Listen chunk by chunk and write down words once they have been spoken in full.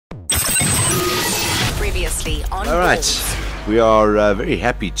Previously on All right, Ballz. we are very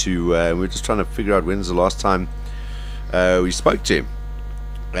happy to. We're just trying to figure out when's the last time we spoke to him,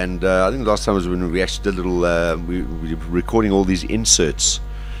 and I think the last time was when we actually did a little. We were recording all these inserts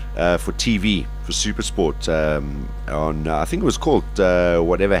for TV for SuperSport on. I think it was called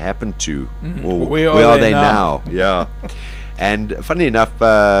 "Whatever Happened to," or Where are Are they They now? Yeah. And funnily enough,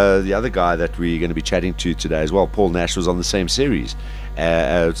 the other guy that we're going to be chatting to today as well, Paul Nash, was on the same series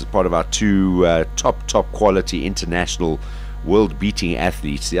as part of our two top quality international world-beating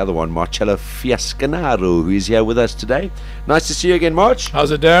athletes. The other one, Marcello Fiasconaro, who is here with us today. Nice to see you again, March.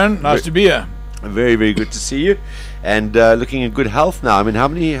 How's it, Darren? Nice to be here. Very, very good to see you, and looking in good health now. I mean,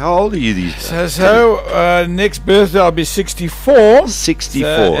 how old are you these days? So next birthday I'll be 64. 64.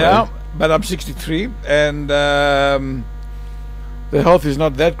 Yeah, but I'm 63, and the health is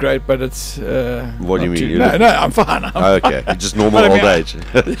not that great, but it's. What do you mean? No, I'm fine. Okay, just normal But I old mean, age.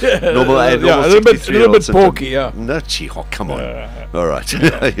 Normal age. Yeah, a little bit porky. Yeah. No, gee, oh, come on. All right.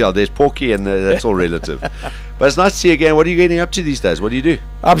 Yeah, there's porky, and that's all relative. But it's nice to see you again. What are you getting up to these days? What do you do?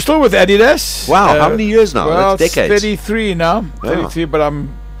 I'm still with Adidas. Wow, how many years now? Well, That's decades. 33 now. 33, but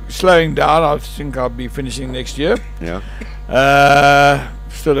I'm slowing down. I think I'll be finishing next year. Yeah.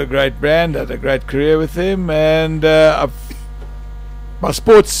 Still a great brand. Had a great career with him, and my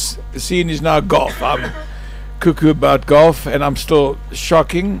sports scene is now golf. I'm cuckoo about golf, and I'm still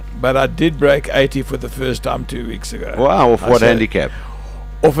shocking, but I did break 80 for the first time 2 weeks ago. Wow, off what handicap?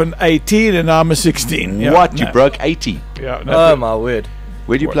 Off an 18, and I'm a 16. Yeah, What? You broke 80? Yeah. Oh my word!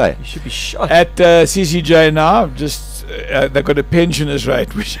 Where do you play? You should be shot. At CCJ now, just they've got a pensioners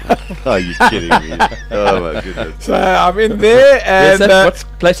rate, which Are you kidding me? Oh my goodness. so I'm in there, Where's and that?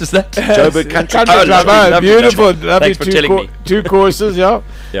 What place is that? Joburg Country Country Club. Club, lovely, beautiful, lovely. lovely Thanks for telling me. two courses, yeah.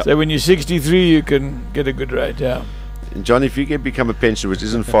 Yep. So when you're 63, you can get a good rate, yeah. John, if you can become a pensioner, which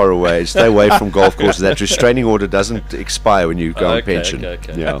isn't far away, stay away from golf courses. That restraining order doesn't expire when you go on Okay, pension.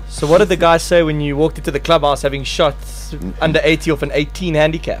 okay. Yeah. So what did the guy say when you walked into the clubhouse having shots under 80 off an 18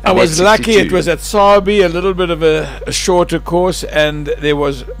 handicap? I was Net lucky 62. it was at Sabi, a little bit of a shorter course, and there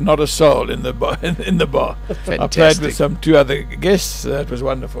was not a soul in the bar. In the bar. I played Fantastic. with some two other guests. That was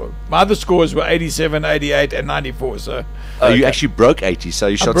wonderful. My other scores were 87, 88, and 94. So Oh, you Okay. actually broke 80, so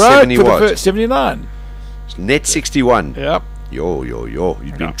you I shot broke 70 for the what? first 79. Net 61. Yep. Yo. You'd be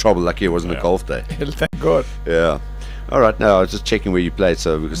in Yeah. trouble. Lucky it wasn't a Yeah. golf day. Thank God. Yeah. All right. Now I was just checking where you played,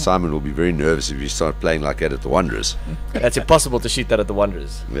 so because Simon will be very nervous if you start playing like that at the Wanderers. That's impossible to shoot that at the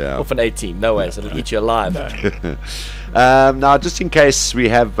Wanderers. Yeah. Off an 18, no way. So it'll eat you alive. Now, just in case we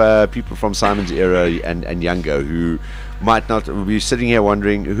have people from Simon's era and younger who might not be sitting here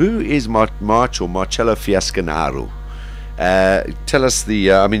wondering who is March or Marcello Fiasconaro. Tell us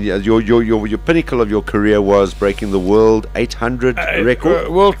the. I mean, your pinnacle of your career was breaking the world 800 record.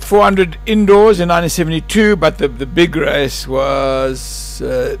 World 400 indoors in 1972, but the big race was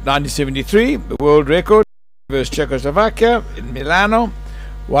 1973, the world record versus Czechoslovakia in Milano,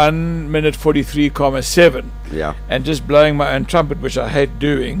 1 minute 43.7. Yeah. And just blowing my own trumpet, which I hate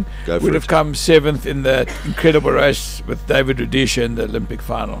doing, Go for would it. have come 7th in that incredible race with David Rudisha in the Olympic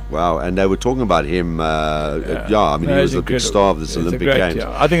final. Wow. And they were talking about him. I mean, No, he was it's the big incredible. star of this It's a Olympic great, Games.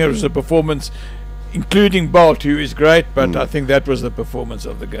 yeah. I think it was a performance, including Ballz, who is great, but I think that was the performance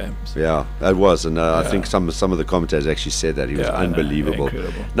of the games. Yeah, that was, and I think some of the commentators actually said that he was Yeah, I know, unbelievable.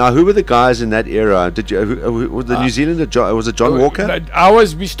 incredible. Now, who were the guys in that era? Did you? Who was the New Zealander? Was it John Walker?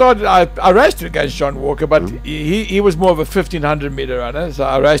 I raced against John Walker, but he was more of a 1500 meter runner, so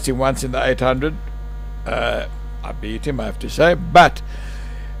I raced him once in the 800. I beat him, I have to say, but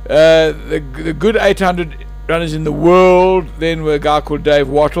the good 800 runners in the world then were a guy called Dave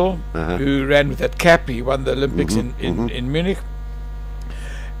Wattle, who ran with that cap. He won the Olympics in Munich,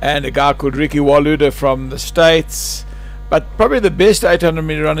 and a guy called Ricky Waluda from the States. But probably the best 800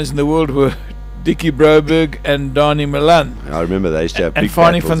 meter runners in the world were Dickie Broberg and Donnie Milan I remember they used to have and big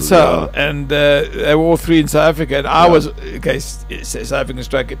Fani battles van as Zyl, well. and they were all three in South Africa, and I was South African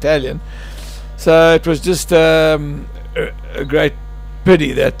stroke Italian, so it was just a great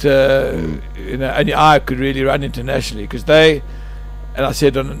pity that only I could really run internationally, because they, and I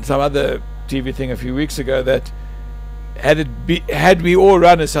said on some other TV thing a few weeks ago that had we all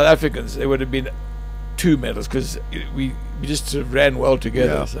run as South Africans, there would have been 2 medals, because we just sort of ran well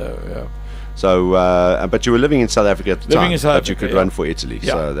together. Yeah. So yeah. So, but you were living in South Africa at the Living time, in South but you Africa, could yeah. run for Italy.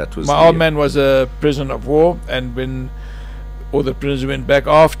 Yeah. So that was My old man was a prisoner of war, and when all the prisoners went back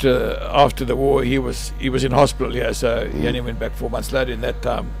after the war, he was in hospital here, so he only went back 4 months later in that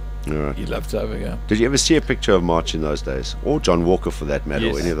time. All right. He loved South Africa. Did you ever see a picture of March in those days, or John Walker for that matter,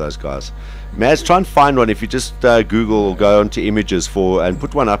 or Yes. any of those guys? Maz, try and find one. If you just Google or go onto images and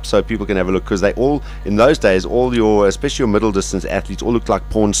put one up so people can have a look, because they all in those days, all your, especially your middle distance athletes, all looked like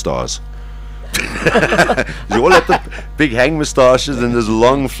porn stars. You all had the big hang moustaches and those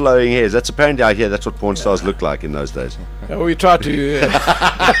long flowing hairs. That's apparently out here. That's what porn stars look like in those days. We tried to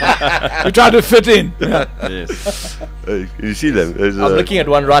we tried to fit in. Yeah. Yes. You see them? There's, I'm looking at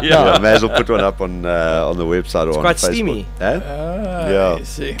one right Yeah, now. may as well put one up on the website or on quite Facebook. steamy. Yeah. You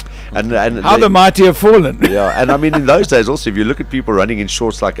see. And How the mighty have fallen. yeah, and I mean in those days also, if you look at people running in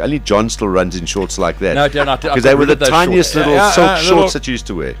shorts, like only John still runs in shorts like that. No, John, because they were the tiniest little Yeah, silk little- shorts that you used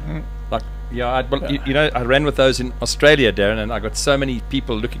to wear. Like, yeah, you know, I ran with those in Australia, Darren, and I got so many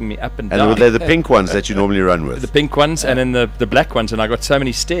people looking me up and And down. were they the pink ones that you normally run The with? pink ones and then the black ones, and I got so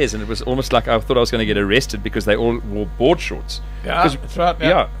many stares, and it was almost like I thought I was going to get arrested because they all wore board shorts. Yeah, that's right.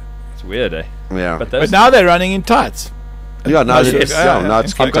 Yeah, it's weird, eh? Yeah. But But those, now they're running in tights. Yeah, now Yes, it's, yeah, now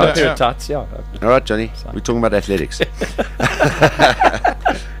it's in king I've got a tights. pair yeah. of tights, yeah. All right, Johnny, we're talking about athletics.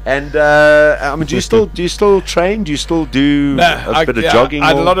 And I mean, do you still train? Do you still do a bit of jogging? I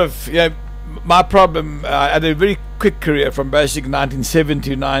had a or- lot of. My problem. I had a very quick career from basic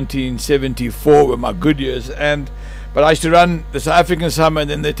 1970 to 1974 were my good years, but I used to run the South African summer and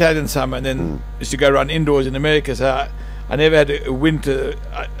then the Italian summer, and then used to go run indoors in America. So I never had a winter.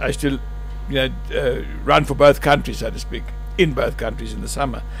 I used to, run for both countries, so to speak, in both countries in the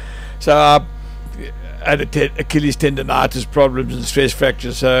summer. So I had Achilles tendonitis problems and stress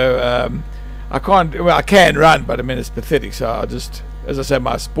fractures. So I can't. Well, I can run, but I mean it's pathetic. So I just, as I say,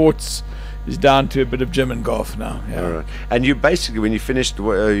 my sports is down to a bit of gym and golf now. Yeah. All right. And you basically, when you finished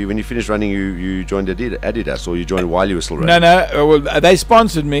running, you joined Adidas, or you joined while you were still running? No. Well, they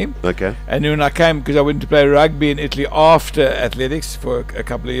sponsored me. Okay. And when I came, because I went to play rugby in Italy after athletics for a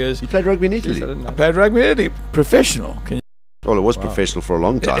couple of years. You played rugby in Italy? I played rugby in Italy, professional. Well, it was professional for a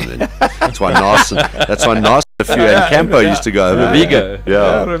long time then. That's why Nash and a few and Campo used to go over there. Vigo.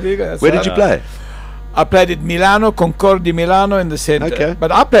 Yeah. Rovigo, that's Where right. did you play? I played at Milano, Concordi Milano in the centre. Okay.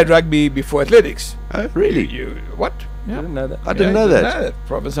 But I played rugby before athletics. Oh, really? What? I didn't know that. I didn't know that.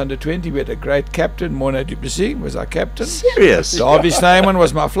 Province under 20, we had a great captain. Morne Duplessis was our captain. Serious? Darby Snyman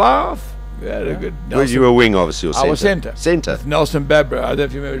was my fly-off. We had a good Well, you were wing, obviously, or I was centre. centre. Centre. Nelson Babra. I don't know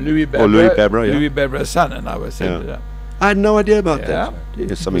if you remember Louis Babra. Louis Babra, yeah. Louis Babra's son, and I was centre. Yeah. I had no idea about Yeah. that. Yeah,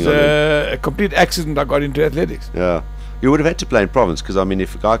 It something was I learned. a complete accident. I got into athletics. Yeah. You would have had to play in Province, because I mean,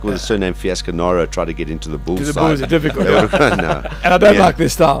 if a guy with the surname Fiasconaro tried to get into the Bulls To the side, Bulls, it's difficult. they would have- no. And I don't Yeah. like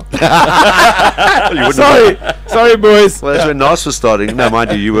this style. You wouldn't have- Sorry, boys. Well, that's when Nash was starting. No,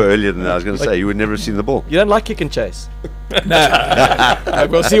 mind you were earlier than that. I was going to say, you would never have seen the ball. You don't like kick and chase. No,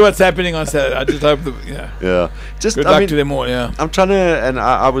 we'll see what's happening on Saturday. I just hope Yeah. Just, good I luck mean, to them all. Yeah. I'm trying to, and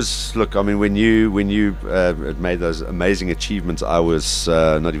I was, look, I mean, when you made those amazing achievements, I was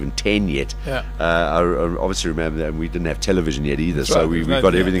not even 10 yet. Yeah. I obviously remember that, and we didn't have television yet either, That's so right, we there's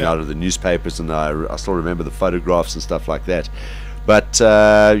got no- everything yeah. out of the newspapers, and I still remember the photographs and stuff like that. But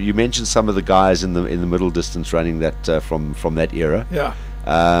you mentioned some of the guys in the middle distance running that from that era. Yeah.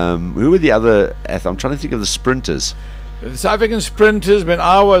 Who were the other? I'm trying to think of the sprinters. The South African sprinters, when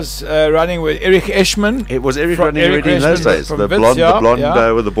I was running with Eric Eschman, It was Eric From running Eric already in those Eschman days. from The Wits, blonde, yeah, the blonde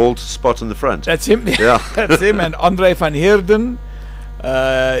yeah. with the bald spot in the front. that's him. Yeah. That's him. And Andre van Heerden.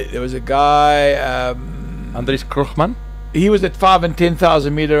 There was a guy. Andries Krogman. He was at 5 and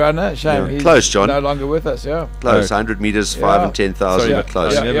 10,000 meter runner. Shame Yeah. he's Close, John. no longer with us. Yeah. Close, 100 meters, 5 Yeah. and 10,000, Sorry, but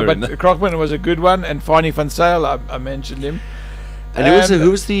close. Yeah, never but in the- Krogman was a good one, and Fani van Zyl, I mentioned him. And who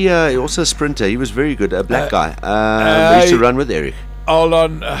was the also a sprinter? He was very good, a black guy. He used to run with Eric. Hold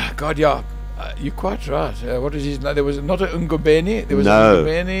on, God, yeah, you're quite right. What was his name? There was not a Ngobeni. There was No. a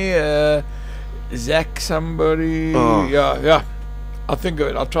Ngobeni. Zach somebody. Oh. Yeah. I'll think of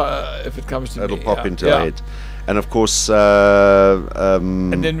it. I'll try if it comes to It'll me. pop yeah. into yeah. our head. And of course,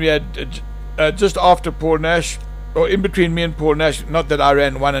 And then we had just after Paul Nash, or in between me and Paul Nash. Not that I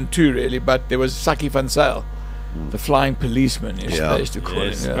ran 1 and 2 really, but there was Saki van Zyl, the flying policeman. Yeah. They used to call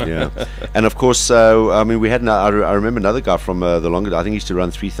Yes. him. Yeah. yeah. And of course, I mean, we had. I remember another guy from the longer. I think he used to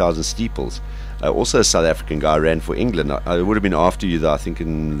run 3,000 steeples. Also a South African guy, ran for England. It would have been after you, though. I think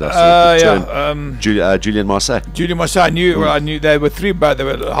in the sort of turn. Julian Marseille. Julie Marseille, I knew. Well, I knew there were 3, but there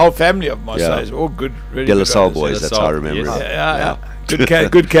were a whole family of Marseilles, all good, really De La good Salle runners. boys. De La That's how I Salle, remember yes. him. Yeah.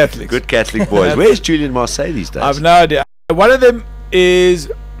 Good Catholics. Good Catholic boys. Where's Julian Marseille these days? I've no idea. One of them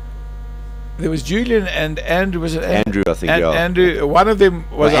is there was Julian and Andrew. Was it Andrew, I think. Yeah. Andrew. One of them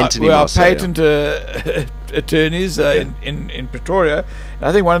was Well, Anthony were our Marseille, patent attorneys in Pretoria. And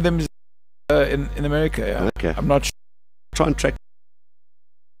I think one of them is in America. Yeah. Okay. I'm not sure. Try and track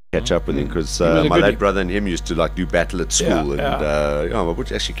catch up with him because was a my goodie. late brother and him used to like do battle at school,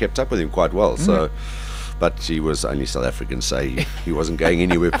 which actually kept up with him quite well. So, but he was only South African, so he wasn't going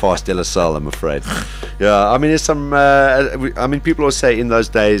anywhere past De La Salle, I'm afraid. Yeah, I mean, there's some. I mean, people always say in those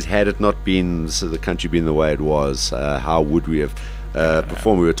days, had it not been the country been the way it was, how would we have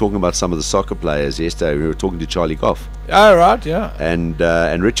performed? We were talking about some of the soccer players yesterday. We were talking to Charlie Goff. Oh, right, yeah. And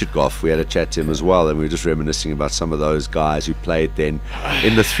Richard Goff, we had a chat to him as well, and we were just reminiscing about some of those guys who played then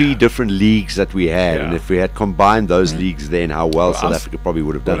in the 3 different leagues that we had, and if we had combined those leagues then, how well South Africa probably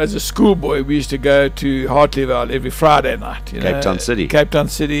would have done. Well, as a schoolboy, we used to go to Hartleyville every Friday night. Cape Town City. Cape Town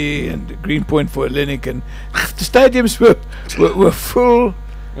City and Greenpoint for Atlantic, and the stadiums were full.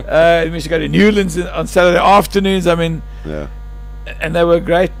 We used to go to Newlands on Saturday afternoons. I mean, and they were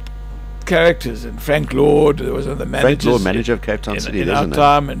great characters. And Frank Lord, there was one of the managers. Frank Lord, manager of Cape Town City, in our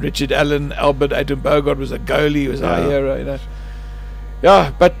time, and Richard Allen, Albert Aiton Bogart was a goalie, was our hero, you know.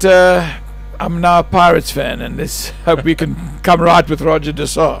 Yeah, but I'm now a Pirates fan, and let's hope we can come right with Roger de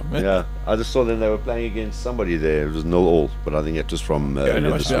Saar. Yeah, I just saw them. They were playing against somebody there. It was 0-0, but I think it was from it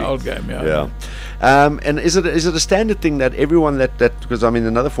must be an old game. And is it a standard thing that everyone that because I mean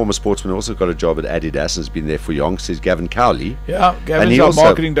another former sportsman also got a job at Adidas and has been there for youngsters, Gavin Cowley. Yeah, Gavin's our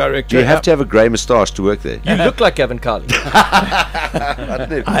marketing director. Do you have to have a grey moustache to work there? You look like Gavin Cowley.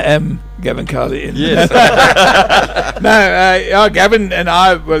 I am Gavin Cowley. Yes. No, Gavin and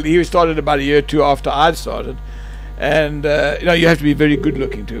I. Well, he started about a year or two after I'd started. And you have to be very good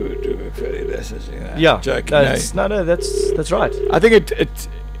looking to work for Adidas. Yeah, joking. No, that's right. I think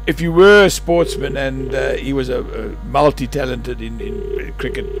if you were a sportsman and he was a multi-talented in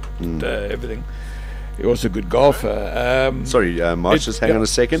cricket, everything. He was a good golfer. Sorry, Marsh, just hang on a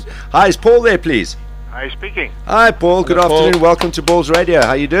second. Hi, is Paul there, please? Hi, speaking. Hi, Paul. Good afternoon. Paul. Welcome to Ballz Radio.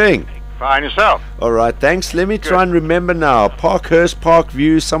 How you doing? Fine, yourself? All right, thanks. Let me try and remember now. Parkhurst,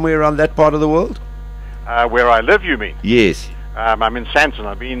 Parkview, somewhere around that part of the world? Where I live, you mean? Yes. I'm in Santon.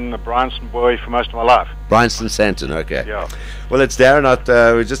 I've been a Bryanston boy for most of my life. Bryanston Santon, okay. Yeah. Well, it's Darren.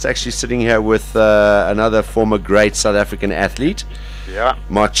 We're just actually sitting here with another former great South African athlete, Yeah.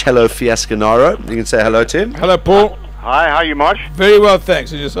 Marcello Fiasconaro. You can say hello to him. Hello, Paul. Hi, how are you, Marsh? Very well,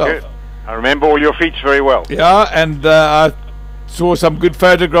 thanks. And yourself? Good. I remember all your feats very well. Yeah, and I saw some good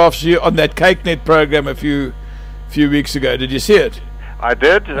photographs here on that Cake Net program a few weeks ago. Did you see it? I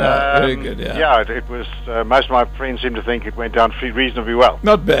did. Very good, yeah. It was, most of my friends seem to think it went down reasonably well.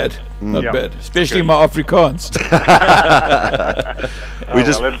 Not bad. Not Yeah. bad. Especially Good. my Afrikaans.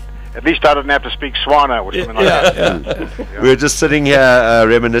 At least I didn't have to speak Swana or something like that. We were just sitting here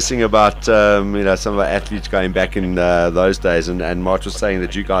reminiscing about some of our athletes going back in those days, and March was saying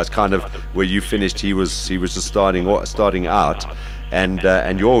that you guys kind of where you finished, he was just starting out.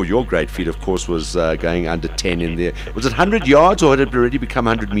 And your great feat, of course, was going under 10 in there. Was it 100 yards, or had it already become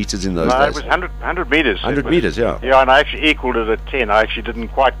 100 meters in those No, days? it was 100 meters. 100 meters, yeah. Yeah, and I actually equaled it at 10. I actually didn't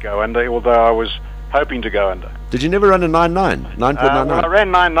quite go under, although I was hoping to go under. Did you never run a 9.9? 9.99? Well, I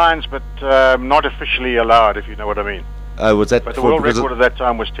ran 9.9s, but not officially allowed, if you know what I mean. Was that But the for- world because record at that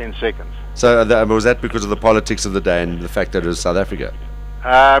time was 10 seconds. so was that because of the politics of the day and the fact that it was South Africa?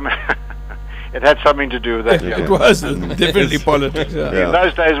 It had something to do with that. It was definitely politics. Yeah. In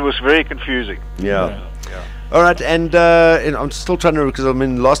those days, it was very confusing. Yeah. All right, and I'm still trying to, because I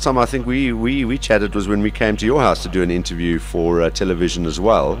mean, last time I think we chatted was when we came to your house to do an interview for television as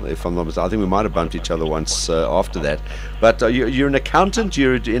well. If I'm not mistaken, I think we might have bumped each other once after that. But you're an accountant.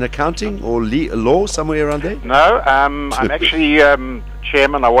 You're in accounting or law somewhere around there. No, I'm actually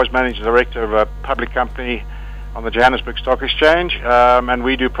chairman. I was managing director of a public company on the Johannesburg Stock Exchange, and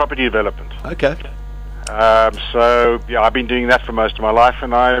we do property development. Okay. So yeah, I've been doing that for most of my life,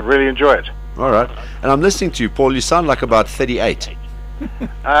 and I really enjoy it. All right. And I'm listening to you, Paul. You sound like about 38.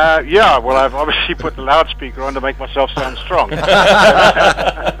 Yeah, well, I've obviously put the loudspeaker on to make myself sound strong. No,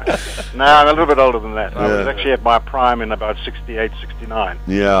 I'm a little bit older than that. I was actually at my prime in about 68, 69.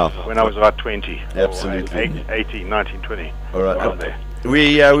 Yeah. When I was about 20. Absolutely. 18, 19, 20. All right. Around there.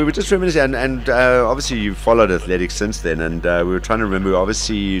 We were just reminiscing, and obviously you've followed athletics since then, and we were trying to remember,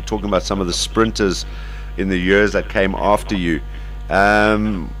 obviously, talking about some of the sprinters in the years that came after you.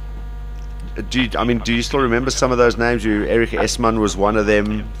 Do you still remember some of those names? Eric Esman was one of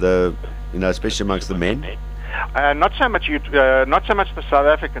them, especially amongst the men. Not so much the South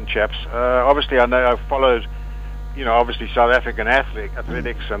African chaps. Obviously, I know I've followed, obviously South African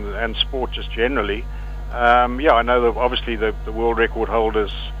athletics and sport just generally. I know obviously the world record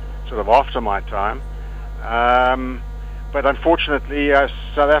holders sort of after my time. But unfortunately,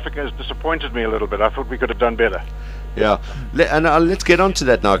 South Africa has disappointed me a little bit. I thought we could have done better. Yeah, let's get on to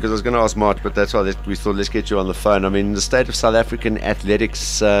that now, because I was going to ask Mark, but that's why we thought let's get you on the phone. I mean, the state of South African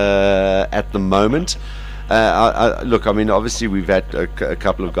athletics at the moment. Look, I mean, obviously we've had a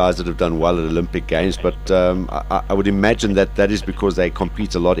couple of guys that have done well at Olympic Games, but I would imagine that is because they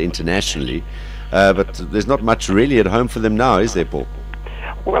compete a lot internationally. But there's not much really at home for them now, is there, Paul?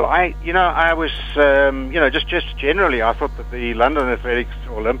 Well, I was, just generally, I thought that the London Athletics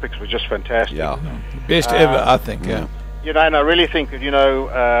Olympics was just fantastic. Yeah. Best ever, I think, yeah. You know, and I really think that,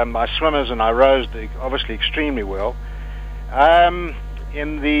 our swimmers and our rowers did obviously extremely well.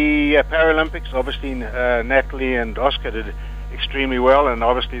 In the Paralympics, obviously, Natalie and Oscar did extremely well, and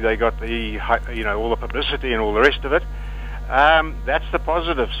obviously they got all the publicity and all the rest of it. That's the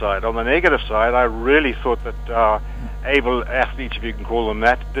positive side. On the negative side, I really thought that able athletes, if you can call them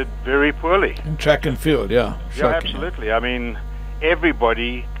that, did very poorly. In track and field, yeah. Yeah, absolutely. I mean,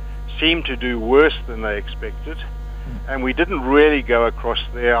 everybody seemed to do worse than they expected, and we didn't really go across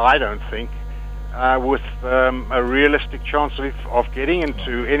there, I don't think, with a realistic chance of getting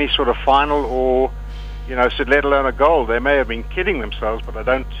into any sort of final or, so let alone a goal. They may have been kidding themselves, but I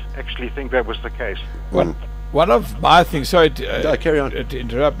don't actually think that was the case. One of my things, sorry to, carry on. To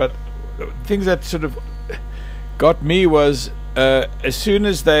interrupt, but things that sort of got me was as soon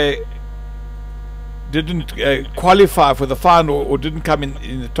as they didn't qualify for the final or didn't come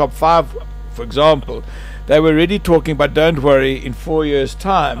in the top 5, for example, they were already talking about, don't worry, in 4 years'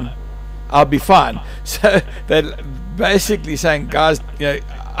 time, I'll be fine. So they're basically saying, guys,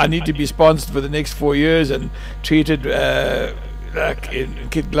 I need to be sponsored for the next 4 years and treated like in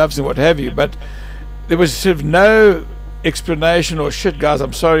kid gloves and what have you. But there was sort of no explanation or shit, guys,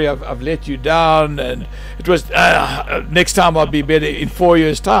 I'm sorry, I've let you down, and it was next time I'll be better in 4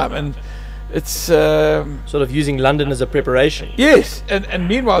 years' time. And it's sort of using London as a preparation. Yes, and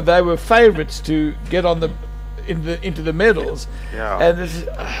meanwhile they were favourites to get on into the medals. Yeah. And it's,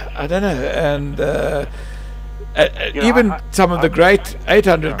 I don't know, and even some of the great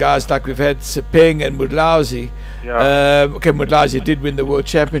 800 guys like we've had Sepeng and Mudlauzi. Yeah. Okay, Mudlauzi did win the world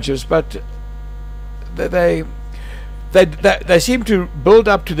championships, but they seem to build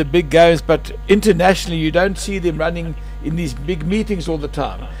up to the big games, but internationally you don't see them running in these big meetings all the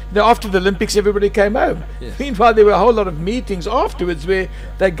time. After the Olympics everybody came home. Yes. Meanwhile there were a whole lot of meetings afterwards where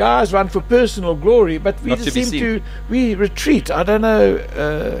the guys run for personal glory, but we just we retreat. I don't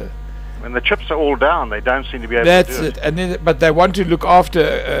know. When the chips are all down, they don't seem to be able to do it. That's it. And then, but they want to look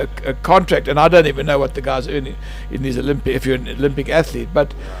after a contract, and I don't even know what the guys earn in these if you're an Olympic athlete,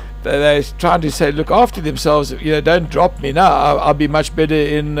 but they're trying to say, look after themselves. Don't drop me now. I'll be much better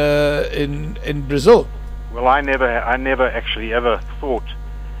in Brazil. Well, I never actually ever thought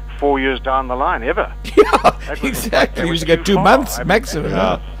 4 years down the line ever. Yeah, exactly. You used to get 2 months maximum.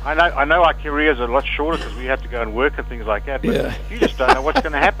 Yeah. I know our careers are a lot shorter because we had to go and work and things like that. But you just don't know what's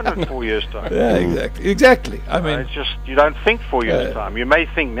going to happen in 4 years' time. Yeah, exactly. I mean, it's just you don't think 4 years' time. You may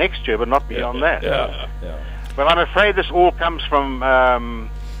think next year, but not beyond that. Yeah. But I'm afraid this all comes from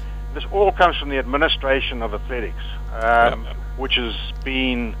the administration of athletics, which has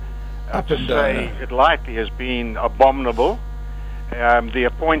been, to say it lightly, has been abominable. The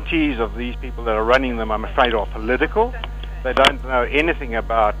appointees of these people that are running them, I'm afraid, are political. They don't know anything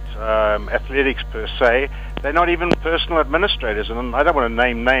about athletics per se. They're not even personal administrators, and I don't want to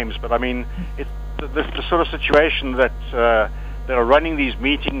name names, but I mean, it's the sort of situation that are running these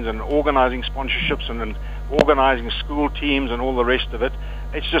meetings and organizing sponsorships and organizing school teams and all the rest of it.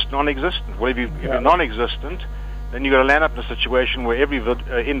 It's just non-existent. Well, if you're non-existent, then you've got to land up in a situation where every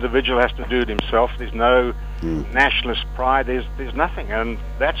individual has to do it himself. There's no nationalist pride. There's nothing, and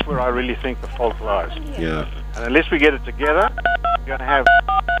that's where I really think the fault lies. Yeah. And unless we get it together, we're going to have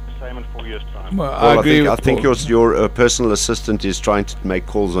the same in 4 years' time. Well, I agree. I think your personal assistant is trying to make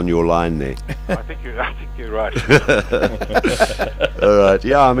calls on your line there. I think you're right. All right.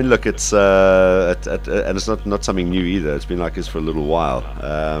 Yeah. I mean, look, it's and it's not something new either. It's been like this for a little while.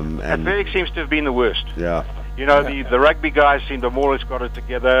 And athletics seems to have been the worst. Yeah. The rugby guys seem to have more or less got it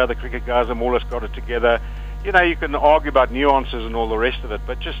together. The cricket guys have more or less got it together. You can argue about nuances and all the rest of it,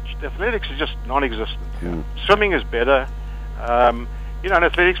 but just athletics is just non-existent. Swimming is better. And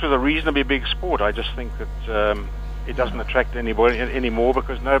athletics was a reasonably big sport. I just think that it doesn't attract anybody anymore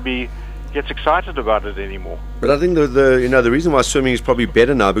because nobody gets excited about it anymore. But I think the reason why swimming is probably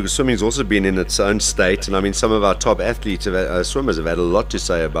better now, because swimming's also been in its own state, and I mean some of our top athletes, swimmers, have had a lot to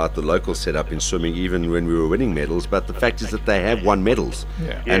say about the local setup in swimming, even when we were winning medals. But the fact is that they have won medals,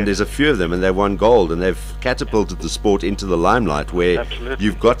 and there's a few of them, and they've won gold, and they've catapulted the sport into the limelight, where Absolutely.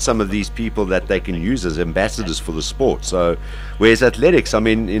 you've got some of these people that they can use as ambassadors for the sport. So, whereas athletics, I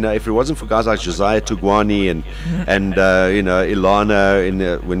mean, if it wasn't for guys like Josiah Tugwani and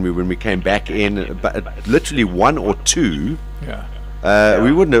Ilana when we came back in, but literally one or two,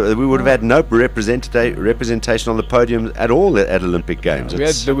 we would have had no representation on the podium at all at Olympic Games. We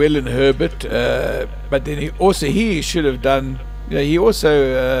had Llewellyn Herbert, but then he should have done. He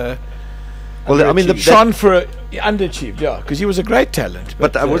also. Well, I mean, shone for underachieved, because he was a great talent.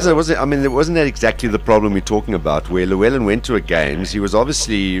 But wasn't that exactly the problem we're talking about? Where Llewellyn went to a games, he was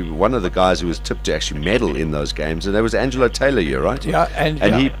obviously one of the guys who was tipped to actually medal in those games, and that was Angelo Taylor, you're right.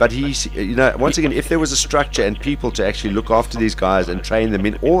 Once again, if there was a structure and people to actually look after these guys and train them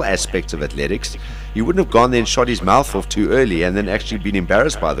in all aspects of athletics, he wouldn't have gone there and shot his mouth off too early and then actually been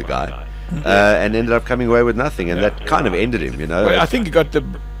embarrassed by the guy, and ended up coming away with nothing, and that kind of ended him. Well, I think he got the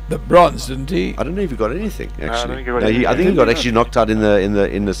bronze, didn't he? I don't know if he got anything actually. I think he got actually knocked out in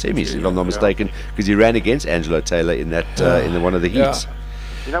the semis, if I'm not mistaken, because he ran against Angelo Taylor in that in one of the heats.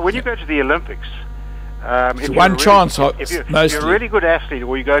 When you go to the Olympics, it's one chance. If you're a really good athlete,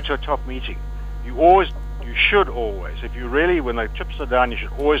 or you go to a top meeting, you should always, if you really, when the chips are down, you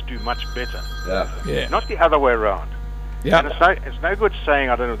should always do much better. Not the other way around. And it's no good saying,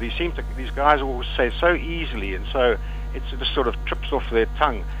 I don't know, these guys always say so easily, and so it just sort of trips off their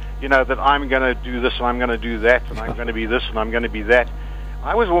tongue, that I'm going to do this and I'm going to do that and I'm going to be this and I'm going to be that.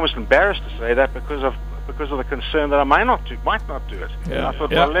 I was almost embarrassed to say that because of the concern that I might not do it. And I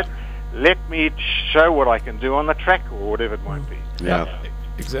thought, well, let me show what I can do on the track or whatever it might be. Yeah,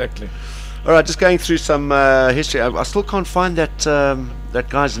 exactly. All right, just going through some history. I still can't find that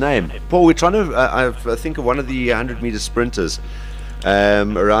guy's name. Paul, we're trying to I think of one of the 100-meter sprinters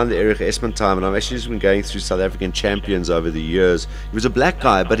around the Erich Esmond time, and I've actually just been going through South African champions over the years. He was a black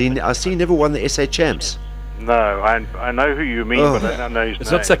guy, but I see he never won the SA champs. No, I know who you mean, but I don't know his name. It's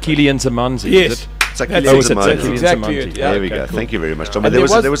not Sakili and Zamanzi, yes. is it? That's exactly it. There we go. Cool. Thank you very much, Tom.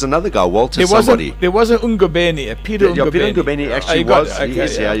 There was another guy, Walter somebody. There was a Ungobeni, Peter Ungobeni. Peter Ungobeni actually was.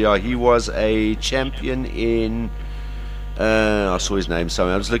 He was a champion in. I saw his name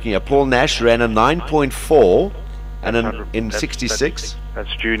somewhere. I was looking at Paul Nash ran a 9.4. And in 66,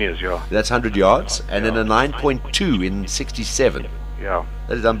 that's juniors, that's 100 yards, and then a 9.2 in 67. Yeah,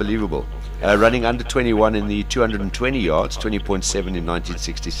 that is unbelievable. Running under 21 in the 220 yards, 20.7 in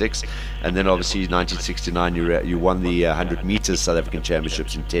 1966, and then obviously 1969 you won the 100 meters South African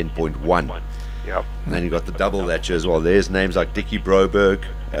Championships in 10.1. Yeah, and then you got the double that year as well. There's names like Dickie Broberg,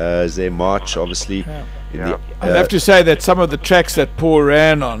 their March, obviously. I have to say that some of the tracks that Paul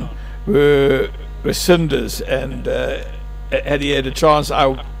ran on were cinders, and had he had a chance, I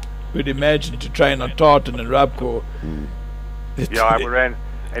would imagine, to train on tartan and Rubco. I ran.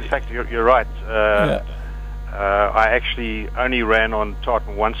 In fact, you're right. I actually only ran on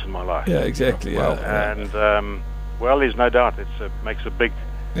tartan once in my life. Yeah, exactly. And there's no doubt it makes a big,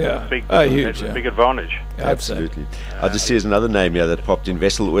 big advantage. Absolutely. I just see there's another name here that popped in: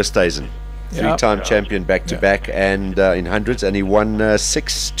 Wessel Oosthuizen. Three-time champion back-to-back, and in hundreds, and he won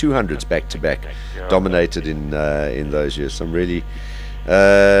 6 200s back-to-back. Dominated in those years. Some really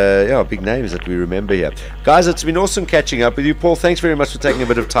big names that we remember here. Guys, it's been awesome catching up with you. Paul, thanks very much for taking a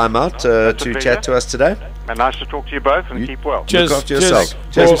bit of time out to chat to us today. And nice to talk to you both, and keep well. Cheers. Look after yourself.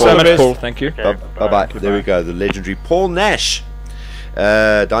 Cheers, Paul. Paul. Thank you. Okay, bye-bye. There we go, the legendary Paul Nash.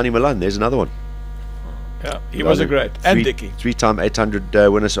 Donnie Milan, there's another one. Yeah, he was a great. And Dickie. 3-time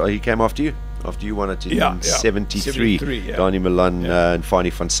 800 winner. So he came after you. After you won it in 73. Donnie Milan and Fani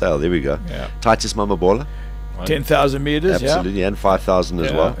van Sail. There we go. Titus Mamabola. 10,000 meters. Absolutely. And 5,000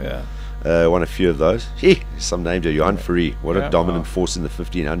 as well. Won a few of those. Some names are Johan Fourie. What a dominant force in the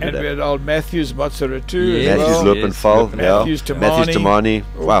 1500. And we had old Matthews Matsara too. Matthews Lopenfall. Matthews Tamani.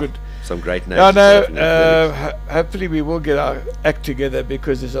 Wow. Some great names. Hopefully we will get our act together,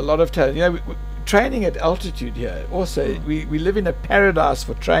 because there's a lot of talent. Training at altitude here. Also, we live in a paradise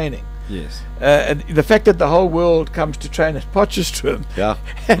for training. Yes. And the fact that the whole world comes to train at Potchefstroom,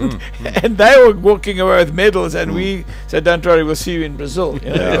 and they were walking away with medals, and we said, "Don't worry, we'll see you in Brazil."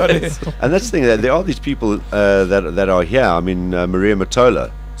 And that's the thing, that there are these people that are here. I mean, Maria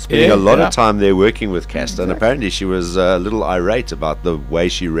Matola spending a lot of time there working with Castor, and apparently she was a little irate about the way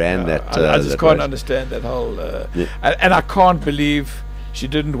she ran that. I just can't understand that whole. And I can't believe she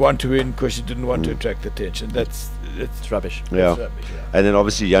didn't want to win because she didn't want to attract attention. It's rubbish. Yeah. And then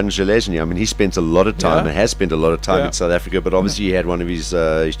obviously young Železny. I mean, he spent a lot of time and has spent a lot of time in South Africa, but obviously he had one of his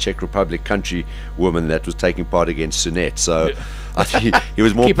Czech Republic country women that was taking part against Sunet. So I think he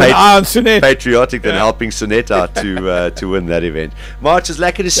was more Keep an eye on Sunet. patriotic than helping Sunet out to win that event. March, it's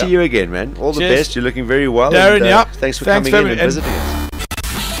lucky to see you again, man. All the best. You're looking very well. Darren, and, thanks for coming in and visiting us.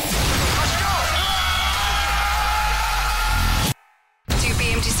 2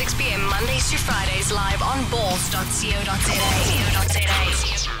 p.m. to 6 p.m. Mondays to Fridays live on Ballz.co.za.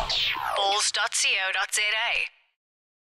 Ballz.co.za.